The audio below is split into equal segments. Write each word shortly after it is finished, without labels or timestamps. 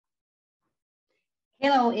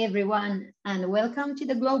Hello, everyone, and welcome to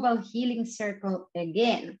the Global Healing Circle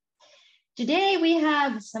again. Today, we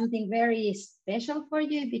have something very special for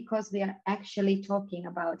you because we are actually talking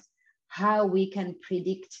about how we can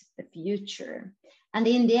predict the future. And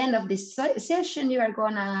in the end of this session, you are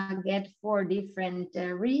going to get 4 different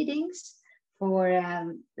readings for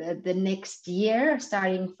the next year,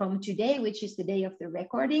 starting from today, which is the day of the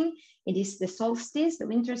recording. It is the solstice, the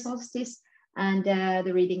winter solstice. And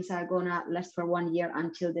the readings are gonna last for 1 year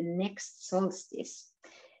until the next solstice.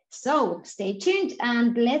 So stay tuned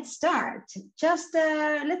and let's start. Just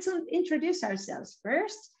let's introduce ourselves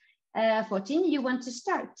first. Fotin, you want to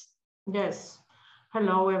start? Yes.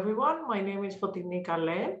 Hello, everyone. My name is Fotin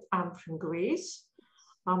Kale. I'm from Greece.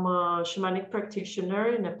 I'm a shamanic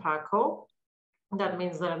practitioner in Epako. That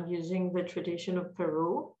means that I'm using the tradition of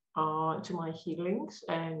Peru to my healings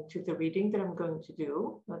and to the reading that I'm going to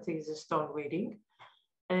do. That is a stone reading.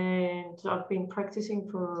 And I've been practicing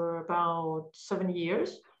for about 7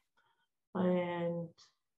 years. And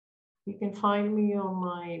you can find me on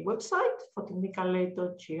my website,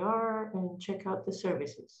 fotinicale.gr, and check out the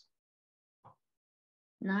services.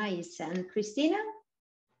 Nice. And Christina?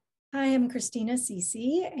 I am Christina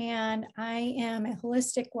Cici, and I am a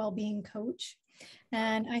holistic well-being coach.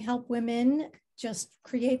 And I help women just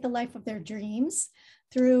create the life of their dreams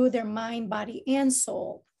through their mind, body, and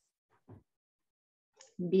soul.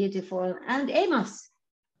 Beautiful. And Amos?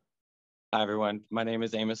 Hi, everyone. My name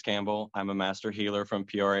is Amos Campbell. I'm a master healer from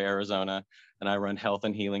Peoria, Arizona, and I run Health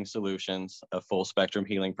and Healing Solutions, a full spectrum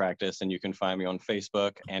healing practice, and you can find me on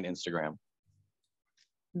Facebook and Instagram.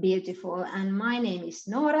 Beautiful. And my name is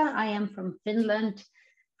Nora. I am from Finland,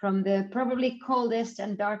 from the probably coldest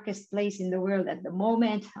and darkest place in the world at the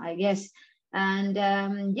moment, I guess. And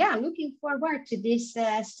yeah, looking forward to this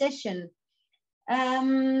session.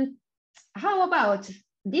 How about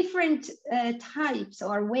different types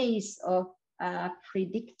or ways of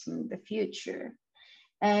predicting the future?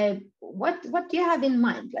 What do you have in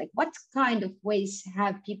mind? Like, what kind of ways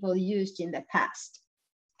have people used in the past?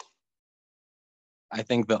 I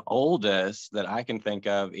think the oldest that I can think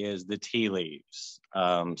of is the tea leaves.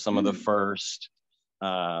 Some of the first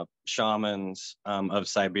shamans of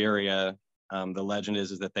Siberia, the legend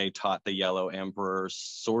is that they taught the Yellow Emperor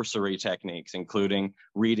sorcery techniques, including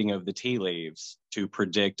reading of the tea leaves to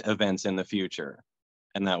predict events in the future.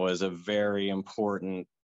 And that was a very important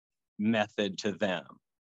method to them.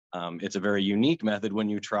 It's a very unique method when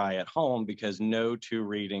you try at home because no 2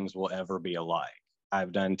 readings will ever be alike.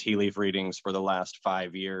 I've done tea leaf readings for the last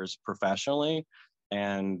 5 years professionally,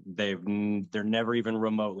 and they're never even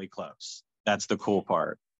remotely close. That's the cool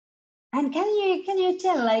part. And can you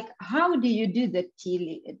tell, like, how do you do the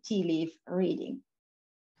tea leaf reading?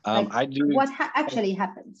 Like, I do. What actually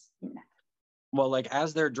happens in that? Well, like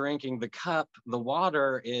as they're drinking the cup, the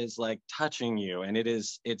water is like touching you, and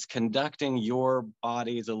it's conducting your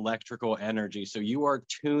body's electrical energy. So you are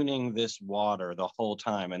tuning this water the whole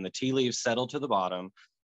time, and the tea leaves settle to the bottom.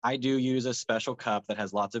 I do use a special cup that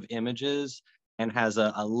has lots of images and has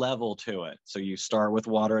a level to it. So you start with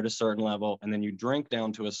water at a certain level, and then you drink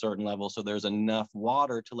down to a certain level. So there's enough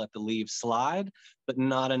water to let the leaves slide, but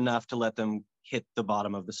not enough to let them hit the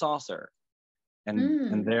bottom of the saucer.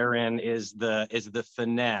 And therein is the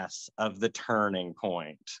finesse of the turning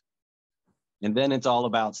point. And then it's all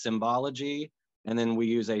about symbology. And then we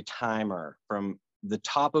use a timer from the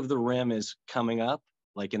top of the rim is coming up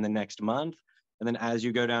like in the next month. And then as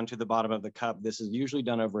you go down to the bottom of the cup, this is usually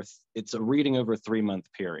done it's a reading over a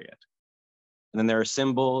 3-month period. And then there are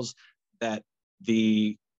symbols that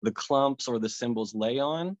the clumps or the symbols lay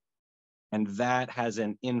on, and that has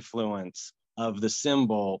an influence of the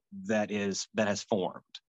symbol that has formed.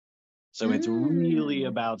 So it's really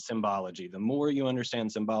about symbology. The more you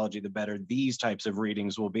understand symbology, the better these types of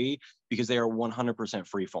readings will be because they are 100%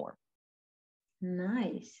 free form.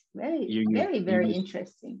 Nice. Very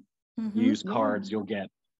interesting. You use cards, you'll get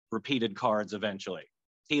repeated cards eventually.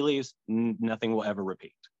 Tea leaves, nothing will ever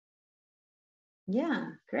repeat. Yeah,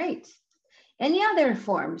 great. Any other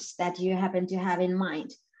forms that you happen to have in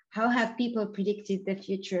mind? How have people predicted the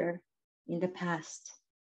future in the past?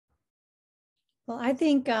 Well, I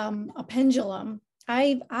think a pendulum.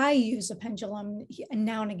 I use a pendulum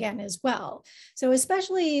now and again as well. So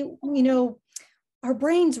especially, our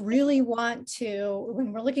brains really want to,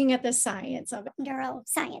 when we're looking at the science of it,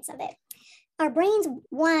 neuroscience of it, our brains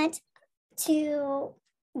want to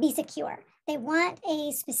be secure. It wants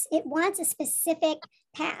a specific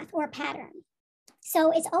path or pattern.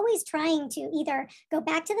 So it's always trying to either go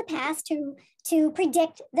back to the past to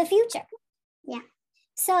predict the future. Yeah.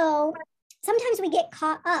 So sometimes we get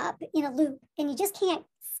caught up in a loop and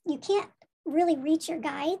you can't really reach your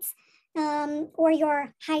guides or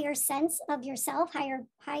your higher sense of yourself,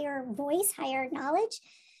 higher voice, higher knowledge.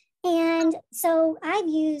 And so I've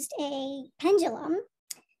used a pendulum.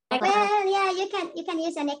 Well, yeah, you can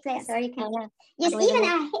use a necklace, or you can use even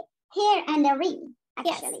a hair and a ring.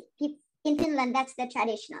 Actually, yes. In Finland, that's the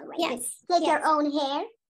traditional way. Yes. You take your own hair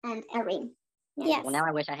and a ring. Yeah. Yes. Well, now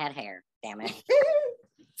I wish I had hair. Damn it.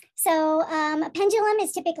 So a pendulum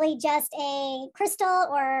is typically just a crystal,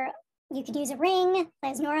 or you could use a ring,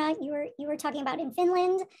 as Nora, you were talking about in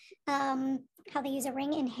Finland, how they use a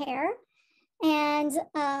ring in hair, and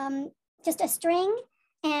just a string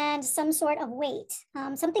and some sort of weight,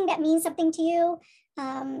 something that means something to you.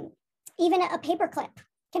 Even a paper clip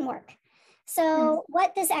can work. So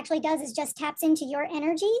what this actually does is just taps into your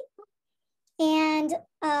energy, and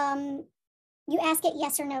you ask it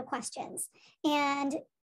yes or no questions. And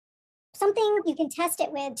something you can test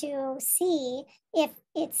it with to see if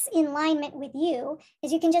it's in alignment with you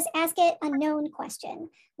is you can just ask it a known question,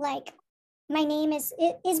 like,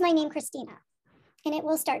 is my name Christina? And it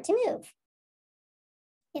will start to move.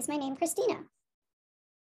 Is my name Christina?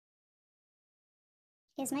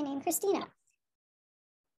 Is my name Christina?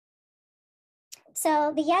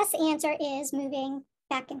 So the yes answer is moving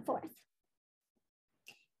back and forth.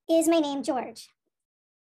 Is my name George?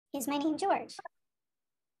 Is my name George?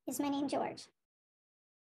 Is my name George?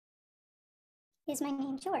 Is my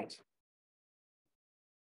name George?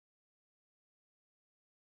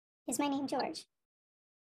 Is my name George?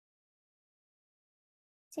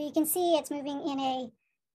 So you can see it's moving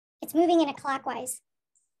in a clockwise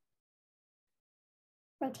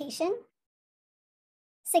rotation,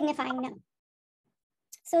 signifying no.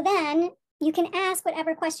 So then you can ask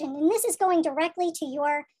whatever question, and this is going directly to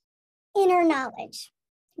your inner knowledge,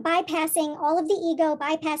 bypassing all of the ego,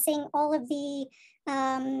 bypassing all of the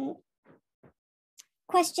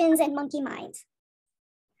questions and monkey mind.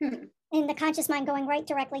 And the conscious mind going right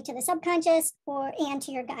directly to the subconscious and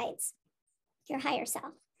to your guides, your higher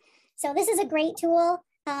self. So this is a great tool,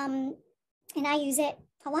 and I use it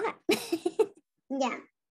a lot. Yeah.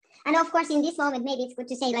 And of course, in this moment, maybe it's good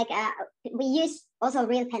to say, like, we use also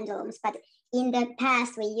real pendulums, but in the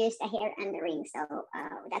past, we used a hair and a ring. So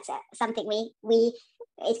that's something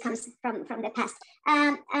it comes from the past.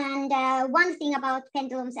 And one thing about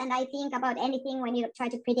pendulums, and I think about anything when you try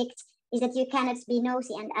to predict, is that you cannot be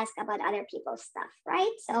nosy and ask about other people's stuff,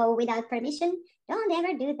 right? So without permission, don't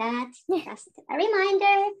ever do that. Just a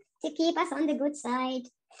reminder to keep us on the good side.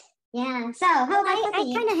 Yeah. So how about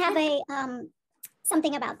I kind of have a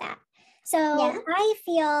something about that. So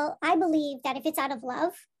I believe that if it's out of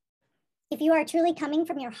love, if you are truly coming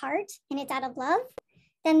from your heart and it's out of love,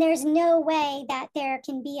 then there's no way that there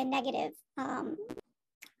can be a negative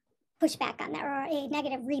pushback on that, or a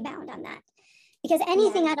negative rebound on that. Because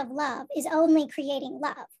anything out of love is only creating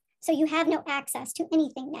love. So you have no access to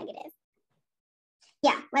anything negative.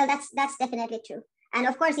 Yeah, well, that's definitely true. And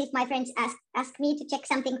of course, if my friends ask me to check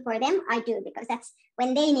something for them, I do, because that's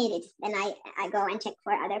when they need it. Then I go and check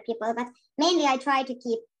for other people. But mainly I try to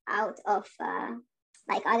keep out of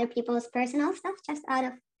like other people's personal stuff, just out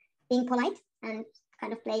of being polite and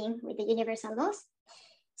kind of playing with the universal laws.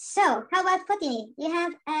 So how about Potini? You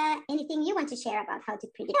have anything you want to share about how to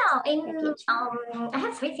predict? I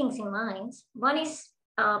have three things in mind. One is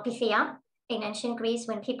Pythia. In ancient Greece,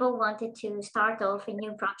 when people wanted to start off a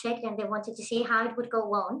new project and they wanted to see how it would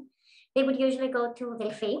go on, they would usually go to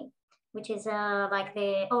Delphi, which is like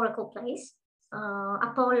the oracle place.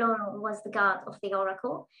 Apollo was the god of the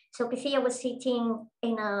oracle. So Pythia was sitting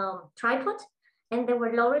in a tripod, and there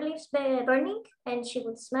were laurel leaves burning, and she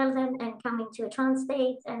would smell them and come into a trance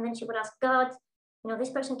state, and then she would ask God, this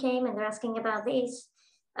person came and they're asking about this.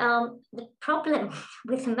 The problem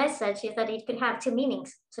with the message is that it could have two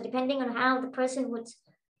meanings. So depending on how the person would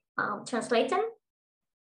translate them,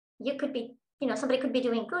 you could be, somebody could be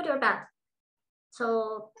doing good or bad.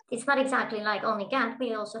 So it's not exactly like only God.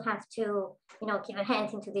 We also have to, give a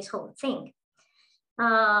hand into this whole thing.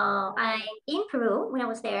 In Peru, when I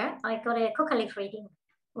was there, I got a coca leaf reading,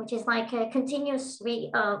 which is like a continuous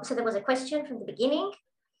so there was a question from the beginning,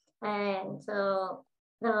 and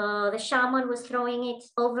the shaman was throwing it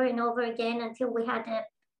over and over again until we had a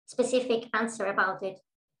specific answer about it.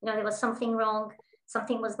 There was something wrong,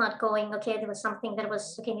 something was not going okay, there was something that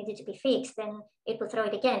was needed to be fixed, and it would throw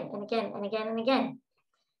it again and again and again and again.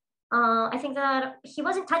 I think that he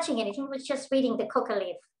wasn't touching anything, he was just reading the coca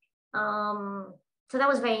leaf. So that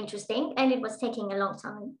was very interesting, and it was taking a long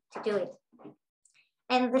time to do it.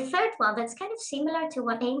 And the third one that's kind of similar to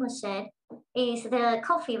what Amos said is the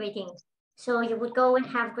coffee reading. So you would go and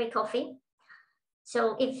have great coffee,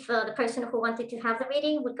 So if the person who wanted to have the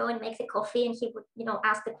reading would go and make the coffee, and he would,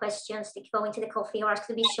 ask the questions to go into the coffee, or ask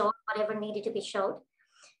to be showed whatever needed to be showed.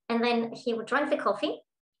 And then he would drink the coffee,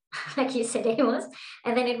 like you said, Amos,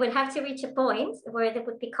 and then it would have to reach a point where there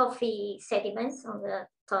would be coffee sediments on the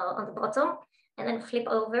bottom, and then flip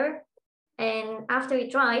over. And after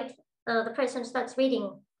it dried, the person starts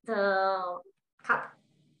reading the cup.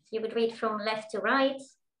 So you would read from left to right,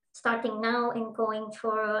 starting now and going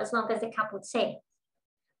for as long as the cup would say.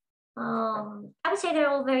 I would say they're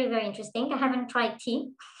all very, very interesting. I haven't tried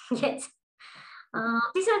tea yet.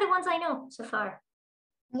 These are the ones I know so far.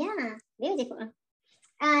 Yeah, beautiful.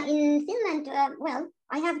 In Finland, well,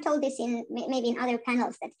 I have told this in maybe in other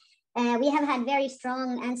panels that we have had very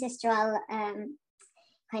strong ancestral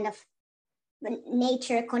kind of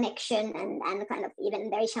nature connection and kind of even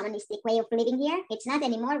very shamanistic way of living here. It's not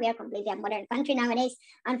anymore. We are completely a modern country nowadays,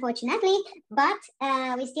 unfortunately, but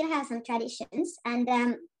we still have some traditions.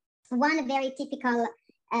 And one very typical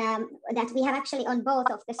that we have actually on both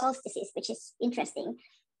of the solstices, which is interesting,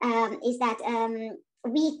 is that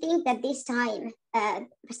we think that this time,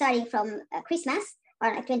 starting from Christmas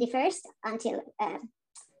or like 21st until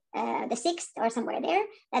the 6th or somewhere there,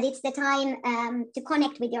 that it's the time to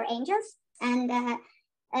connect with your angels. And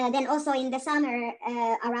then also in the summer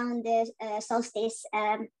around the solstice,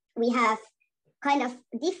 we have kind of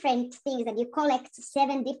different things that you collect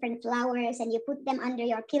 7 different flowers and you put them under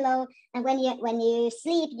your pillow. And when you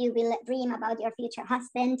sleep, you will dream about your future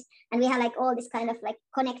husband. And we have like all this kind of like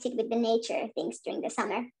connected with the nature things during the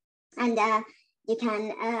summer. And you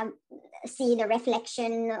can see the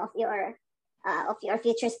reflection of your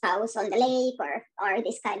future spouse on the lake or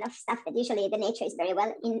this kind of stuff that usually the nature is very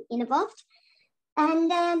well involved.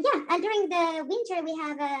 And yeah, and during the winter, we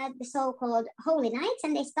have the so-called holy nights,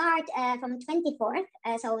 and they start from 24th.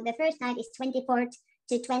 So the first night is 24th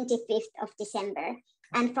to 25th of December.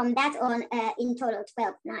 And from that on, in total,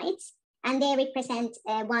 12 nights. And they represent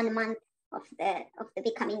 1 month of the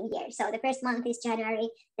becoming year. So the first month is January,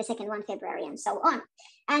 the second one, February, and so on.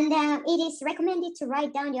 And it is recommended to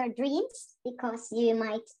write down your dreams because you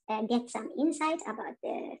might get some insight about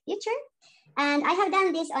the future. And I have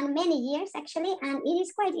done this on many years, actually, and it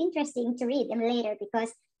is quite interesting to read them later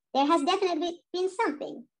because there has definitely been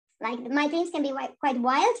something. Like my dreams can be quite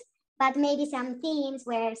wild, but maybe some themes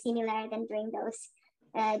were similar than during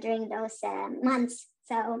those months.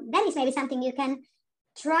 So that is maybe something you can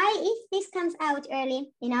try if this comes out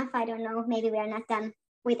early enough. I don't know, maybe we are not done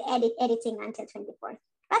with editing until 24th,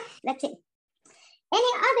 but let's see.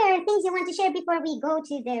 Any other things you want to share before we go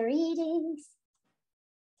to the readings?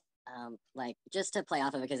 Like just to play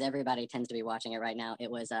off of it, because everybody tends to be watching it right now, it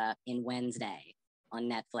was in Wednesday on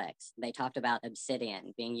Netflix. They talked about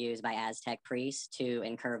obsidian being used by Aztec priests to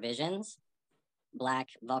incur visions. Black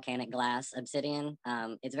volcanic glass obsidian.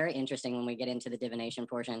 It's very interesting when we get into the divination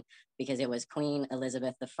portion because it was Queen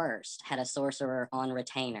Elizabeth I had a sorcerer on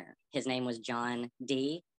retainer. His name was John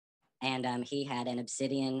D. And he had an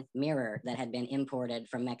obsidian mirror that had been imported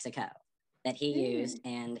from Mexico that he used,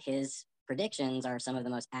 and his predictions are some of the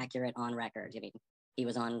most accurate on record. I mean, he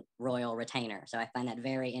was on royal retainer. So I find that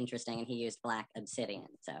very interesting, and he used black obsidian.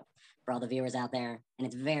 So for all the viewers out there, and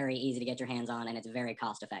it's very easy to get your hands on, and it's very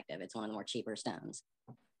cost effective. It's one of the more cheaper stones.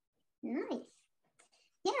 Nice.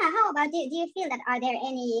 Yeah, how about you? Do you feel that are there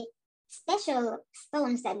any special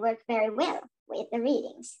stones that work very well with the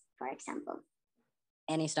readings, for example?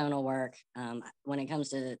 Any stone will work. When it comes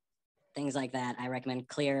to things like that, I recommend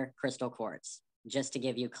clear crystal quartz, just to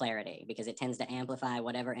give you clarity, because it tends to amplify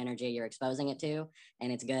whatever energy you're exposing it to,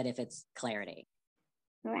 and it's good if it's clarity.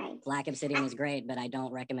 Right. Black obsidian is great, but I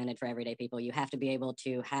don't recommend it for everyday people. You have to be able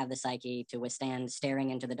to have the psyche to withstand staring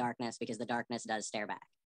into the darkness, because the darkness does stare back.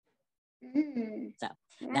 So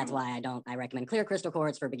that's why I recommend clear crystal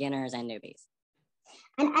quartz for beginners and newbies.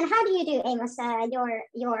 And how do you do, Amos,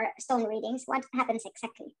 your stone readings? What happens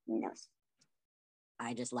exactly in those?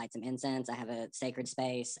 I just light some incense. I have a sacred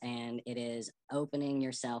space, and it is opening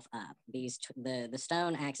yourself up. The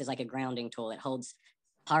stone acts as like a grounding tool. It holds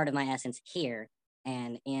part of my essence here,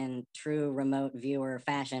 and in true remote viewer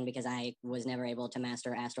fashion, because I was never able to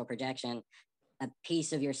master astral projection, a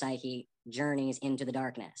piece of your psyche journeys into the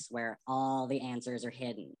darkness where all the answers are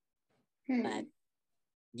hidden. But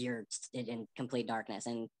you're in complete darkness,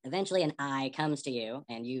 and eventually an eye comes to you,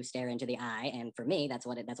 and you stare into the eye, and for me, that's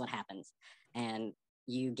what happens. And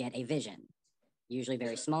you get a vision, usually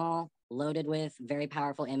very small, loaded with very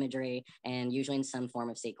powerful imagery, and usually in some form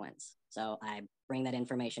of sequence. So I bring that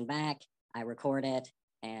information back, I record it,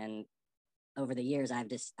 and over the years,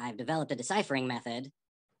 I've developed a deciphering method,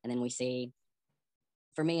 and then we see,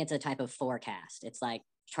 for me, it's a type of forecast. It's like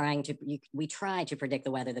we try to predict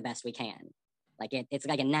the weather the best we can. Like it's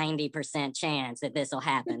like a 90% chance that this will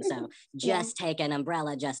happen. So just take an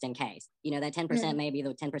umbrella just in case. You know, that 10% may be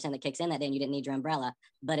the 10% that kicks in that day and you didn't need your umbrella,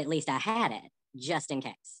 but at least I had it just in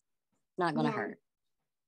case. It's not going to hurt.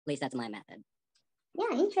 At least that's my method.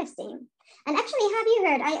 Yeah, interesting. And actually, have you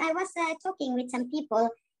heard, I was talking with some people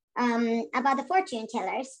about the fortune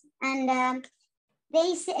tellers, and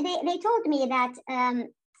they told me that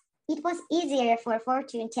it was easier for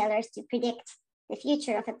fortune tellers to predict the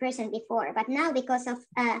future of a person before, but now because of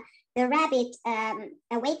the rapid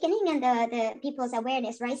awakening and the people's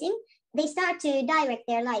awareness rising, they start to direct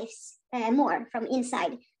their lives more from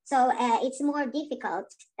inside. So it's more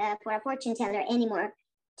difficult for a fortune teller anymore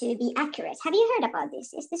to be accurate. Have you heard about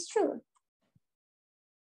this? Is this true?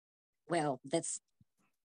 Well, it's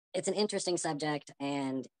an interesting subject,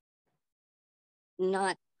 and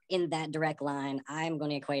not in that direct line. I'm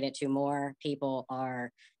going to equate it to more people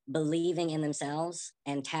are believing in themselves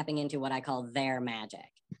and tapping into what I call their magic.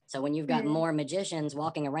 So when you've got more magicians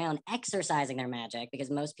walking around exercising their magic, because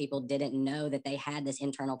most people didn't know that they had this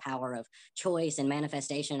internal power of choice and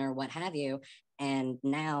manifestation or what have you, and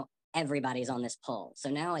now everybody's on this pull. So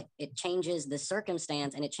now it changes the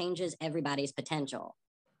circumstance and it changes everybody's potential.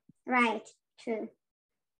 Right, true.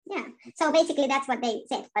 Yeah, so basically that's what they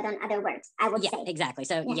said, but on other words, I would say. Exactly,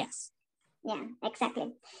 so yes. Yeah,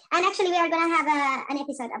 exactly. And actually we are going to have an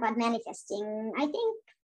episode about manifesting, I think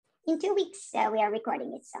in 2 weeks we are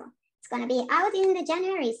recording it. So it's going to be out in the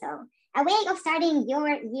January. So a way of starting your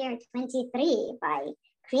year 23 by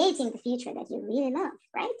creating the future that you really love,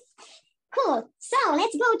 right? Cool. So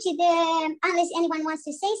let's go to the, unless anyone wants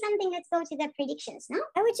to say something, let's go to the predictions, no?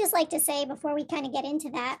 I would just like to say before we kind of get into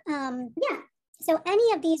that, so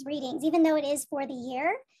any of these readings, even though it is for the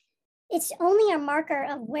year, it's only a marker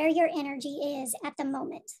of where your energy is at the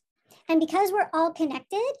moment. And because we're all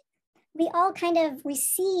connected, we all kind of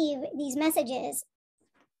receive these messages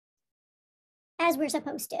as we're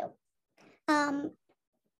supposed to.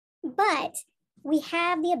 But we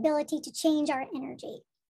have the ability to change our energy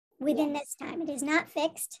within this time. It is not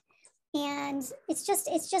fixed. And it's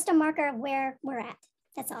just a marker of where we're at.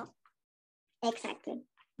 That's all. Exactly.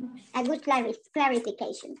 A good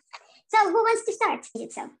clarification. So who wants to start? Is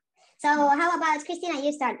it so? So how about Christina,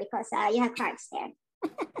 you start because you have cards there.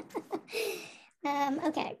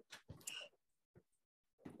 Okay.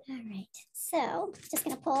 All right. So just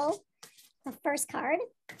going to pull the first card.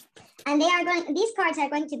 And these cards are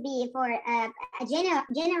going to be for a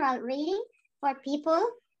general reading for people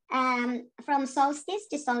from solstice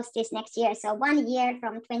to solstice next year. So 1 year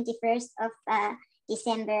from 21st of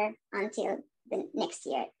December until the next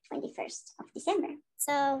year, 21st of December.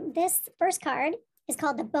 So this first card is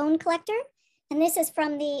called the Bone Collector. And this is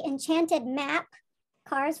from the Enchanted Map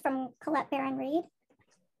cards from Colette Baron Reed.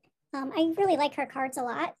 I really like her cards a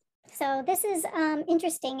lot. So this is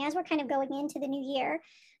interesting as we're kind of going into the new year.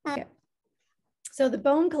 So the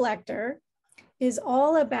Bone Collector is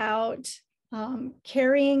all about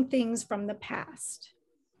carrying things from the past.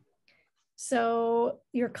 So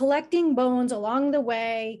you're collecting bones along the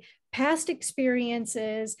way, past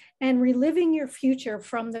experiences, and reliving your future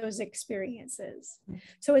from those experiences.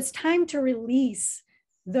 So it's time to release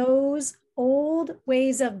those old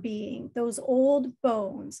ways of being, those old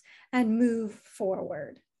bones, and move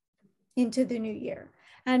forward into the new year.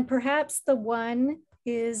 And perhaps the 1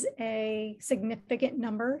 is a significant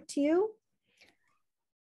number to you,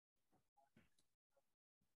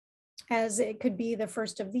 as it could be the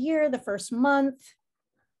first of the year, the first month,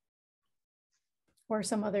 or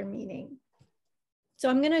some other meaning. So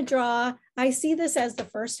I'm going to draw, I see this as the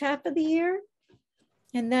first half of the year,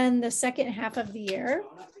 and then the second half of the year.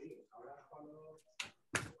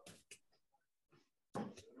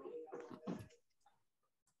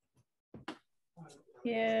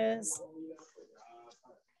 Is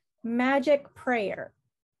Magic Prayer.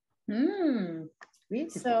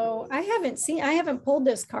 So I haven't pulled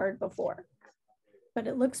this card before, but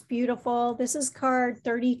it looks beautiful. This is card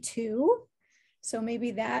 32. So maybe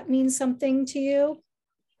that means something to you.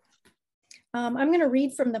 I'm going to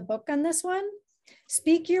read from the book on this one.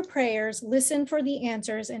 Speak your prayers, listen for the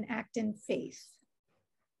answers, and act in faith.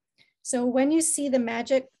 So when you see the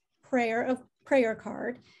Magic Prayer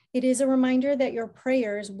card, it is a reminder that your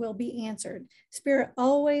prayers will be answered. Spirit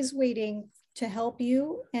always waiting to help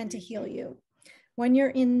you and to heal you when you're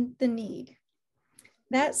in the need.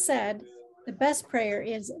 That said, the best prayer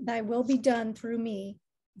is, thy will be done through me,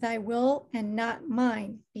 thy will and not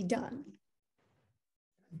mine be done.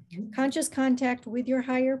 Conscious contact with your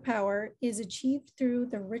higher power is achieved through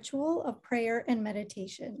the ritual of prayer and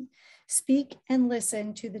meditation. Speak and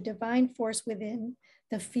listen to the divine force within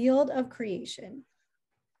the field of creation,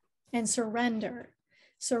 and surrender.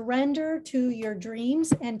 Surrender to your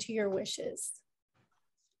dreams and to your wishes.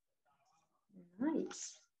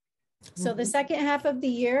 Nice. So the second half of the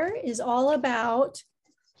year is all about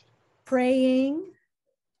praying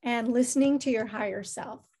and listening to your higher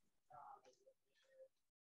self.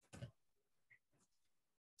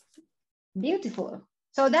 Beautiful.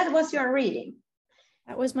 So that was your reading.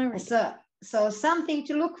 That was my reading. So something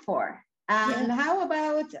to look for. And Yeah. how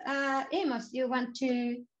about Amos? You want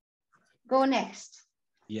to go next?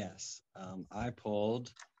 Yes, I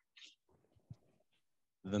pulled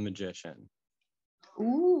the Magician.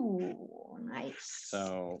 Ooh, nice.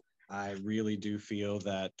 So I really do feel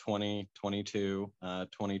that 2022,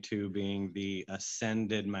 22 being the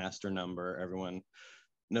ascended master number. Everyone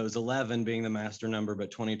knows 11 being the master number, but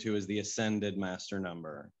 22 is the ascended master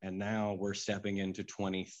number. And now we're stepping into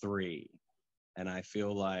 23. And I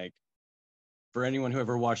feel like for anyone who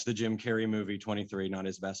ever watched the Jim Carrey movie 23, not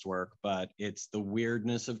his best work, but it's the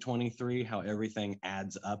weirdness of 23, how everything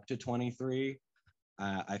adds up to 23.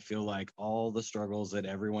 I feel like all the struggles that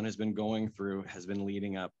everyone has been going through has been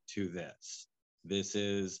leading up to this. This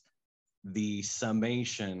is the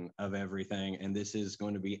summation of everything, and this is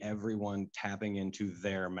going to be everyone tapping into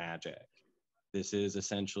their magic. This is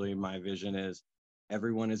essentially, my vision is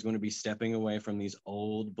everyone is going to be stepping away from these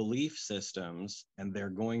old belief systems, and they're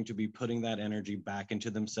going to be putting that energy back into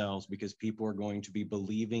themselves, because people are going to be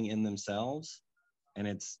believing in themselves, and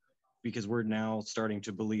it's because we're now starting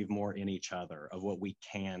to believe more in each other of what we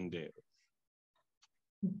can do.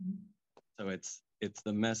 So it's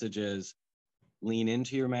the message is lean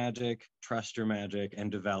into your magic, trust your magic, and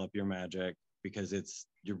develop your magic, because it's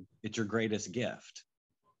your greatest gift.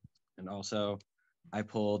 And also I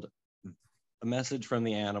pulled a message from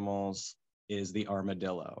the animals is the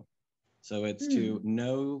armadillo. So it's to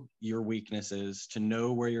know your weaknesses, to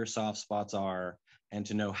know where your soft spots are, and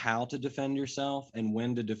to know how to defend yourself and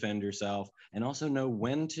when to defend yourself, and also know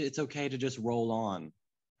when it's okay to just roll on,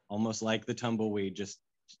 almost like the tumbleweed. Just,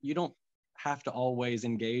 you don't have to always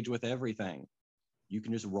engage with everything. You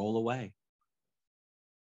can just roll away.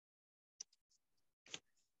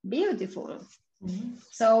 Beautiful.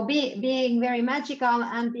 So being very magical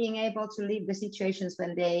and being able to leave the situations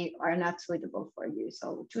when they are not suitable for you.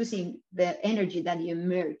 So choosing the energy that you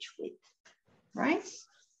merge with, right?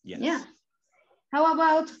 Yes. Yeah. How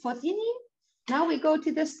about Fotini? Now we go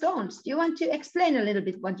to the stones. Do you want to explain a little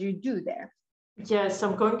bit what you do there? Yes,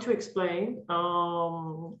 I'm going to explain.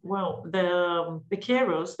 Well, the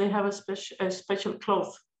Keros, they have a special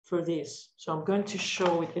cloth for this. So I'm going to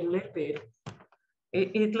show it a little bit.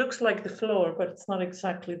 It looks like the floor, but it's not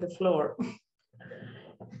exactly the floor.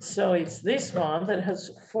 So it's this one that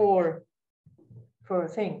has four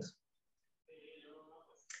things.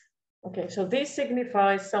 Okay, so this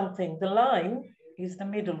signifies something. The line is the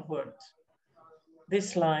middle word.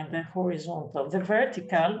 This line, the horizontal. The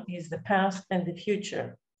vertical is the past and the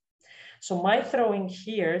future. So my throwing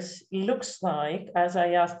here looks like, as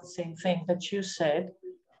I asked the same thing that you said,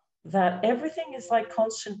 that everything is like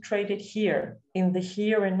concentrated here in the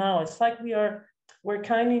here and now. It's like we're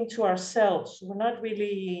kind into ourselves. We're not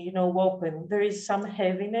really, open. There is some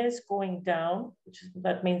heaviness going down,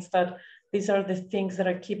 that means that these are the things that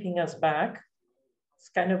are keeping us back. It's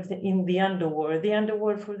kind of in the underworld. The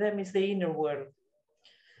underworld for them is the inner world.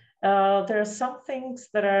 There are some things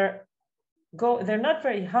that they're not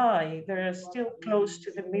very high. They're still close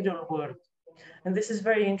to the middle world. And this is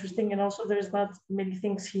very interesting. And also there's not many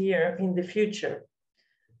things here in the future,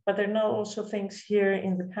 but there are not also things here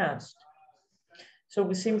in the past. So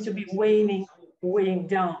we seem to be weighing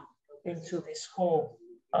down into this whole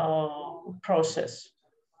process.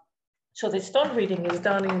 So the stone reading is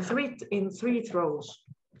done in three throws.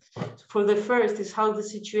 For the first is how the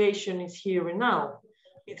situation is here and now.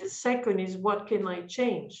 The second is what can I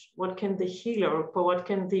change? What can the healer, or what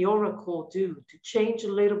can the oracle do to change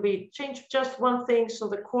a little bit, change just one thing so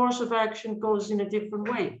the course of action goes in a different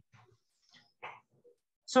way.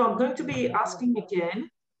 So I'm going to be asking again,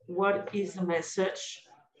 what is the message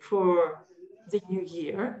for the new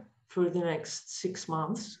year, for the next 6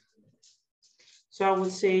 months? So I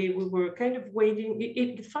would say we were kind of waiting.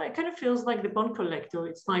 It kind of feels like the bone collector.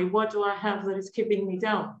 It's like, what do I have that is keeping me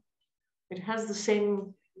down? It has the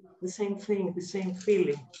same thing, the same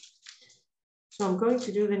feeling. So I'm going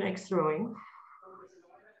to do the next drawing.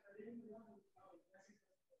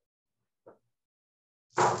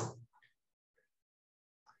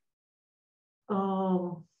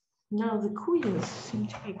 Now the queens seem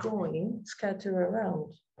to be going scatter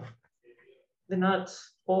around. They're not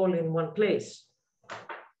all in one place.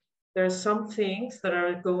 There are some things that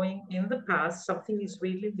are going in the past, something is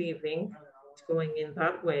really leaving, it's going in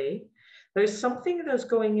that way. There's something that's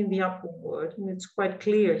going in the upward, and it's quite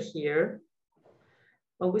clear here.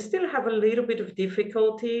 But we still have a little bit of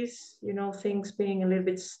difficulties, you know, things being a little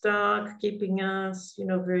bit stuck, keeping us, you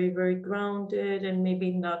know, very, very grounded, and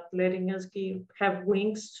maybe not letting us have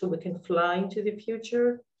wings so we can fly into the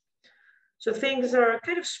future. So things are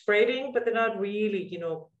kind of spreading, but they're not really, you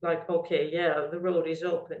know, like, okay, yeah, the road is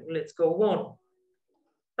open, let's go on.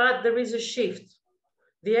 But there is a shift.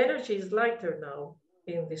 The energy is lighter now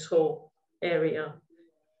in this whole area.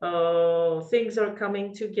 Things are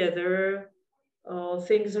coming together.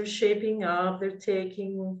 Things are shaping up. They're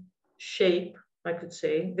taking shape, I could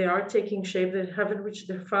say. They are taking shape. They haven't reached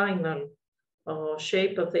their final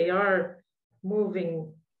shape, but they are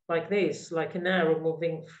moving like this, like an arrow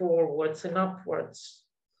moving forwards and upwards.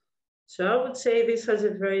 So I would say this has a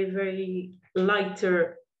very, very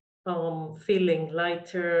lighter feeling, a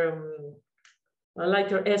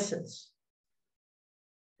lighter essence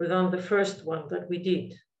than the first one that we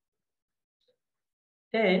did.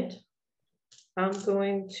 And I'm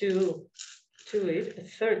going to do it a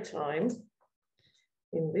third time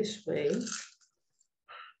in this way.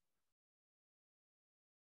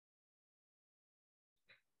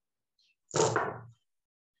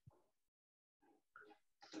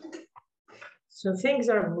 So things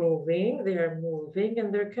are moving,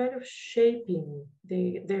 and they're kind of shaping.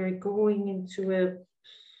 They're going into a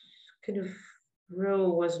kind of row,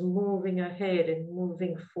 was moving ahead and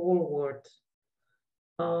moving forward.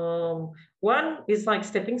 One is like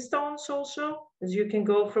stepping stones also, as you can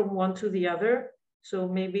go from one to the other. So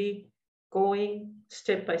maybe going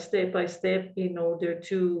step by step in order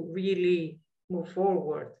to really move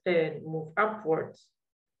forward and move upwards.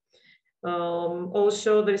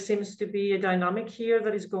 Also, there seems to be a dynamic here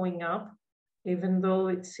that is going up, even though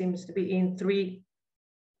it seems to be in three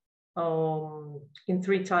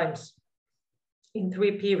times, in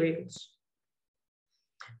 3 periods.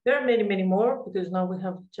 There are many, many more, because now we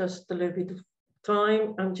have just a little bit of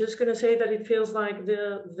time. I'm just going to say that it feels like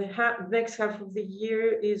the next half of the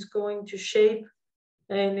year is going to shape,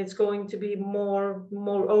 and it's going to be more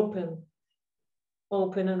open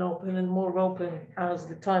and more open as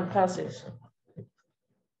the time passes.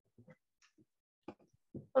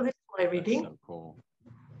 So this is my reading. So cool.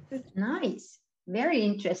 Nice, very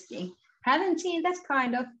interesting. Haven't seen that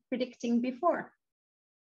kind of predicting before.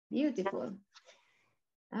 Beautiful.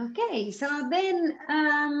 Okay, so then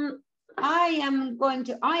I am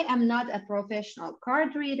not a professional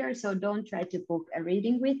card reader, so don't try to book a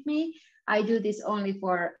reading with me. I do this only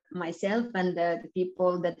for myself and the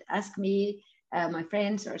people that ask me, my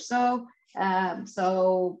friends or so.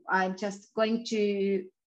 So I'm just going to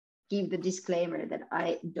give the disclaimer that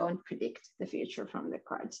I don't predict the future from the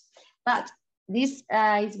cards. But this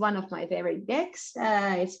is one of my favorite decks.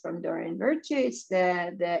 It's from Dorian Virtue. It's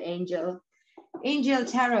the Angel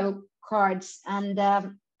Tarot cards, and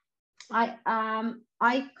I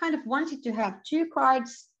kind of wanted to have 2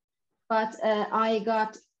 cards, but I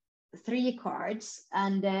got 3 cards,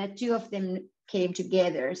 and 2 of them came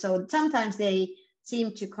together. So sometimes they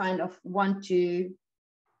seem to kind of want to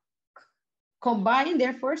combine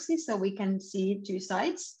their forces, so we can see 2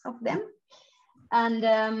 sides of them. And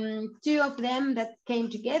 2 of them that came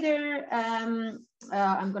together,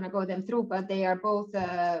 I'm going to go them through, but they are both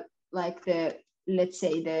like the, let's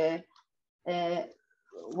say the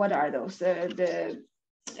what are those, the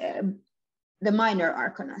minor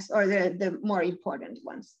arcanas, or the more important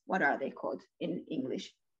ones. What are they called in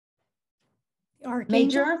English?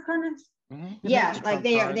 Major arcanas. Mm-hmm. Yeah, like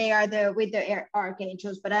they are the with the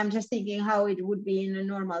archangels, but I'm just thinking how it would be in a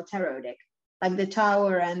normal tarot deck, like the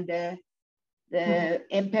Tower and the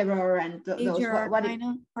Emperor and those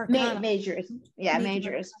majors. Yeah,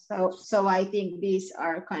 majors. So I think these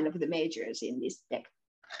are kind of the majors in this deck.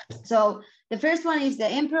 So the first one is the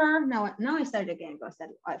Emperor. Now I start again because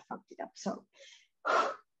I fucked it up.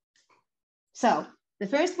 So the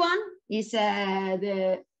first one is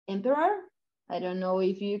the Emperor. I don't know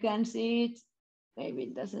if you can see it. Maybe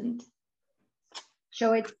it doesn't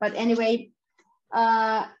show it, but anyway,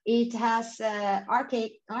 it has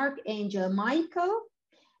Archangel Michael,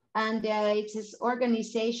 and it says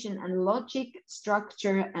organization and logic,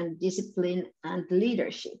 structure and discipline and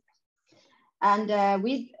leadership. And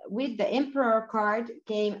with the Emperor card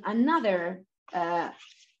came another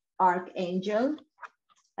Archangel,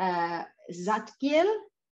 Zadkiel.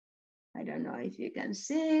 I don't know if you can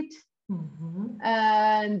see it. Mm-hmm.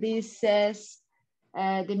 And this says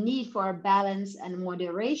the need for balance and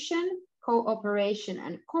moderation, cooperation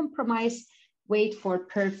and compromise, wait for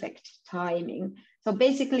perfect timing. So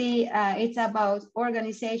basically, it's about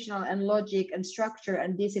organizational and logic and structure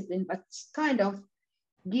and discipline, but it's kind of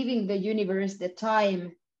giving the universe the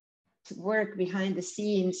time to work behind the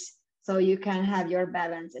scenes so you can have your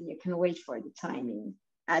balance and you can wait for the timing.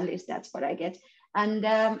 At least that's what I get. And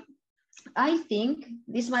I think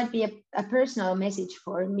this might be a personal message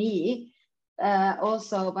for me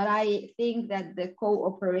also, but I think that the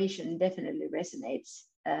cooperation definitely resonates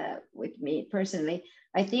with me personally.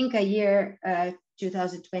 I think a year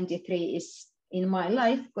 2023 is in my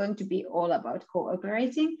life going to be all about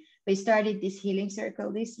cooperating. We started this healing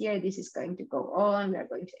circle this year. This is going to go on. We're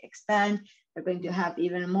going to expand. We're going to have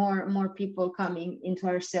even more people coming into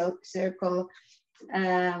our circle.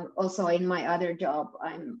 Also in my other job,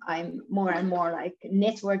 I'm more and more like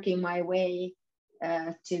networking my way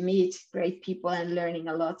to meet great people and learning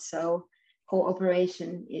a lot. So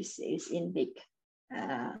cooperation is in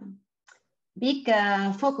big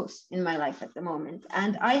focus in my life at the moment.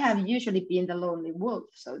 And I have usually been the lonely wolf.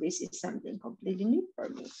 So this is something completely new for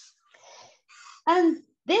me. And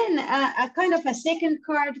then a kind of a second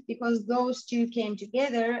card, because those two came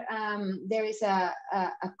together. There is a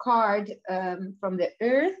card from the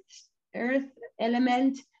earth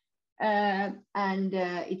element, and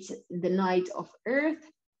it's the Knight of Earth.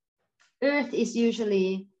 Earth is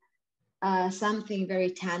usually something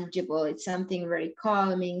very tangible. It's something very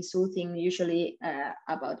calming, soothing, usually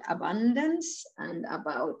about abundance and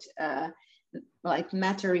about like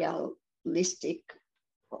materialistic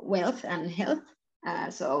wealth and health.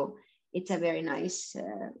 So it's a very nice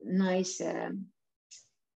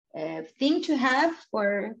thing to have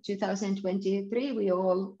for 2023. We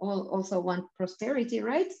all also want prosperity,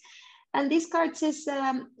 right? And this card says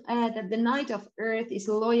that the Knight of Earth is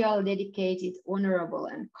loyal, dedicated, honorable,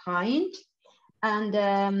 and kind.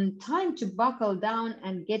 And time to buckle down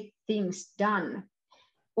and get things done.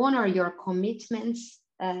 Honor your commitments.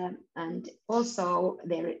 And also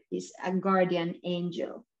there is a guardian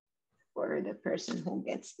angel for the person who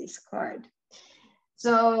gets this card.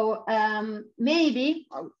 So maybe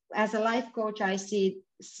as a life coach, I see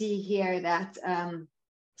here that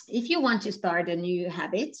if you want to start a new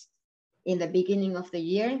habit in the beginning of the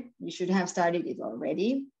year, you should have started it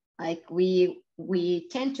already. Like we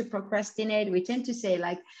tend to procrastinate. We tend to say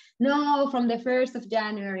like, no, from the 1st of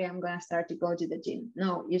January, I'm going to start to go to the gym.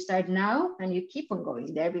 No, you start now and you keep on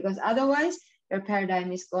going there, because otherwise your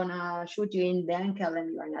paradigm is going to shoot you in the ankle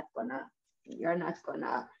and you're not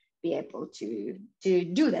gonna be able to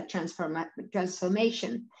do that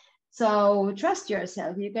transformation. So trust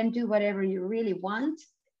yourself. You can do whatever you really want.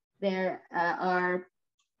 There are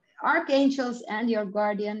archangels and your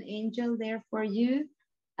guardian angel there for you.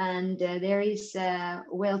 And there is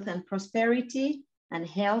wealth and prosperity and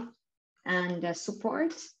health and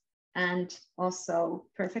support and also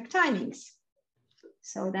perfect timings.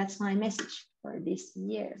 So that's my message for this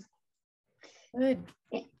year. Good.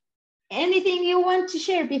 Anything you want to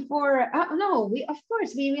share before? No, of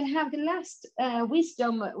course, we will have the last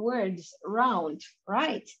wisdom words round,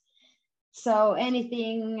 right? So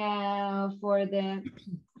anything for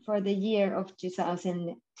the year of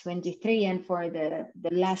 2023 and for the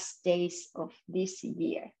last days of this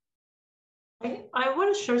year? I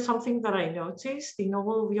want to share something that I noticed in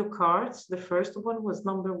all of your cards. The first one was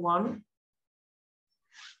number 1.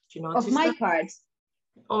 Did you notice of my that? Cards?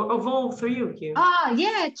 Or of all 3 of you? Ah,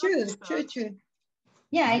 yeah, true.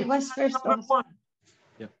 Yeah, it was first. Number 1.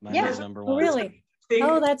 Yep, mine was number 1. Oh, really?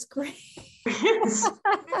 Oh, that's great. Yes.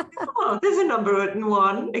 Oh, there's a number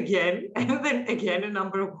 1 again, and then again a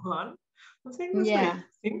number 1. I think that's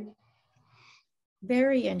interesting.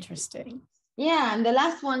 Very interesting. Yeah, and the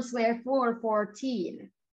last ones were 4,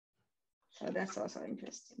 14. So that's also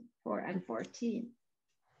interesting. 4 and 14.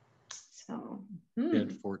 So We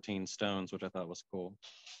had 14 stones, which I thought was cool.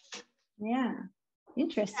 Yeah,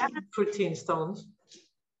 interesting. 14 stones.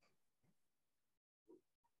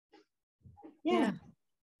 Yeah.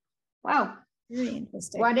 Wow. Very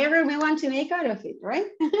interesting. Whatever we want to make out of it, right?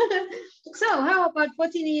 So how about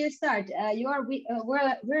 14 you start? Your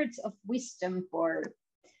words of wisdom for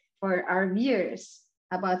our viewers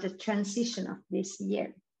about the transition of this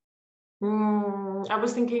year. I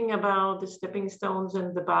was thinking about the stepping stones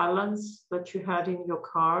and the balance that you had in your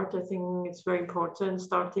card. I think it's very important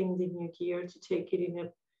starting the new year to take it in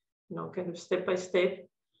a, kind of step by step.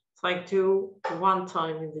 It's like do 1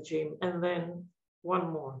 time in the gym and then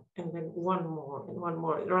 1 more and then 1 more and 1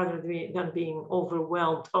 more, rather than being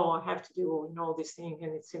overwhelmed. Oh, I have to do all this thing,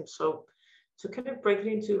 and it seems so kind of break it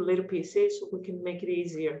into little pieces so we can make it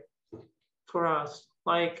easier for us.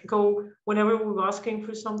 Like go whenever we're asking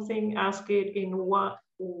for something, ask it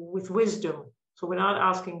with wisdom. So we're not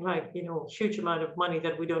asking like, huge amount of money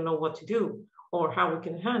that we don't know what to do or how we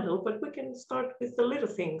can handle, but we can start with the little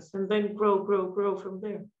things and then grow from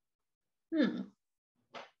there.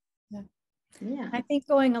 Yeah. I think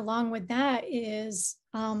going along with that is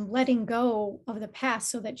letting go of the past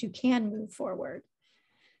so that you can move forward.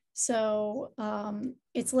 So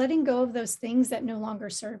it's letting go of those things that no longer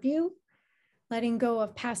serve you, letting go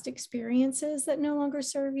of past experiences that no longer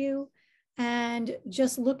serve you, and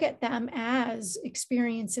just look at them as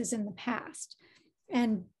experiences in the past.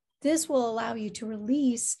 And this will allow you to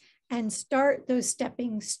release and start those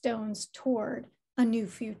stepping stones toward a new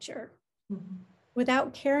future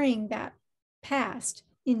without carrying that past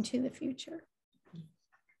into the future.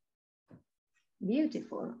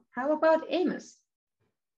 Beautiful. How about Amos?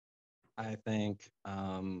 I think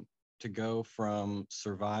to go from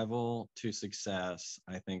survival to success,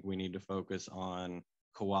 I think we need to focus on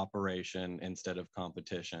cooperation instead of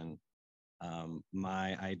competition.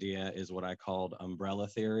 My idea is what I called umbrella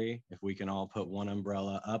theory. If we can all put one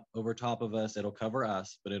umbrella up over top of us, it'll cover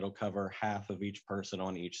us, but it'll cover half of each person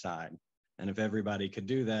on each side. And if everybody could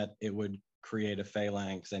do that, it would create a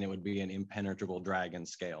phalanx and it would be an impenetrable dragon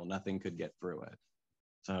scale. Nothing could get through it.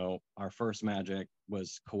 So our first magic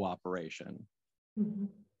was cooperation.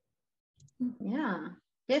 Yeah,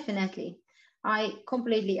 definitely. I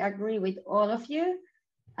completely agree with all of you.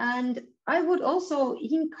 And I would also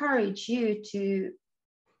encourage you to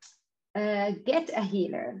get a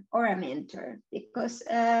healer or a mentor, because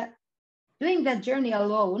doing that journey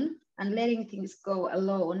alone and letting things go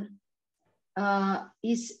alone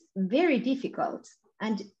is very difficult.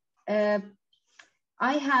 And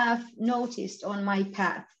I have noticed on my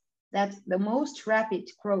path that the most rapid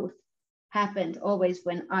growth happened always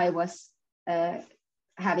when I was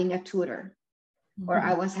having a tutor or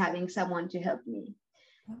I was having someone to help me.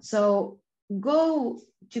 So go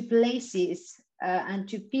to places and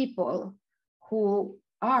to people who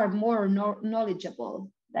are more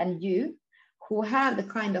knowledgeable than you, who have the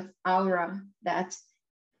kind of aura that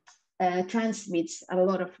transmits a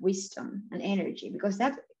lot of wisdom and energy, because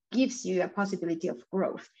that gives you a possibility of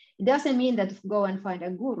growth. It doesn't mean that go and find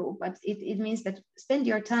a guru, but it means that spend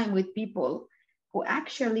your time with people who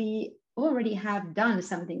actually already have done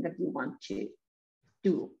something that you want to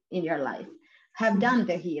do in your life, have done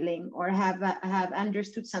the healing, or have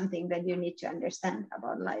understood something that you need to understand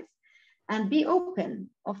about life, and be open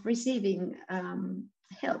of receiving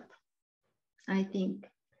help. I think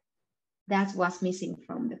that's what's missing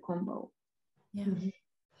from the combo. Yeah.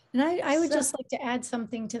 And I would just like to add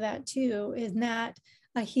something to that too, is that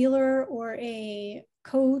a healer or a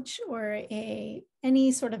coach or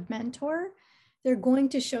any sort of mentor, they're going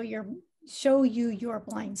to show you your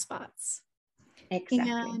blind spots. Exactly.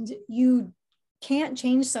 And you can't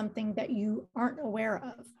change something that you aren't aware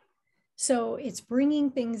of. So it's bringing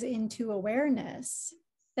things into awareness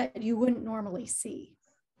that you wouldn't normally see.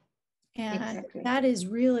 And that is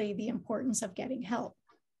really the importance of getting help.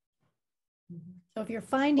 So if you're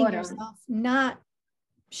finding yourself not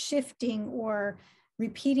shifting or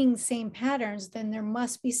repeating same patterns, then there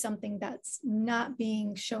must be something that's not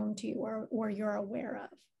being shown to you or you're aware of.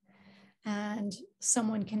 And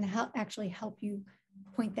someone can actually help you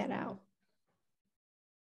point that out.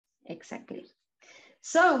 Exactly.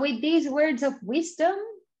 So with these words of wisdom,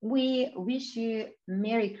 we wish you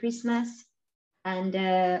Merry Christmas and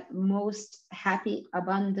most happy,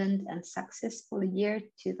 abundant, and successful year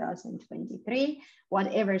 2023,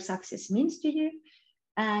 whatever success means to you.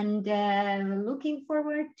 And looking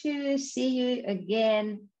forward to see you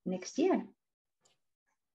again next year.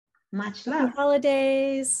 Much love. Happy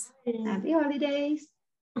holidays. Happy holidays.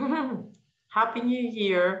 Happy New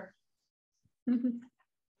Year.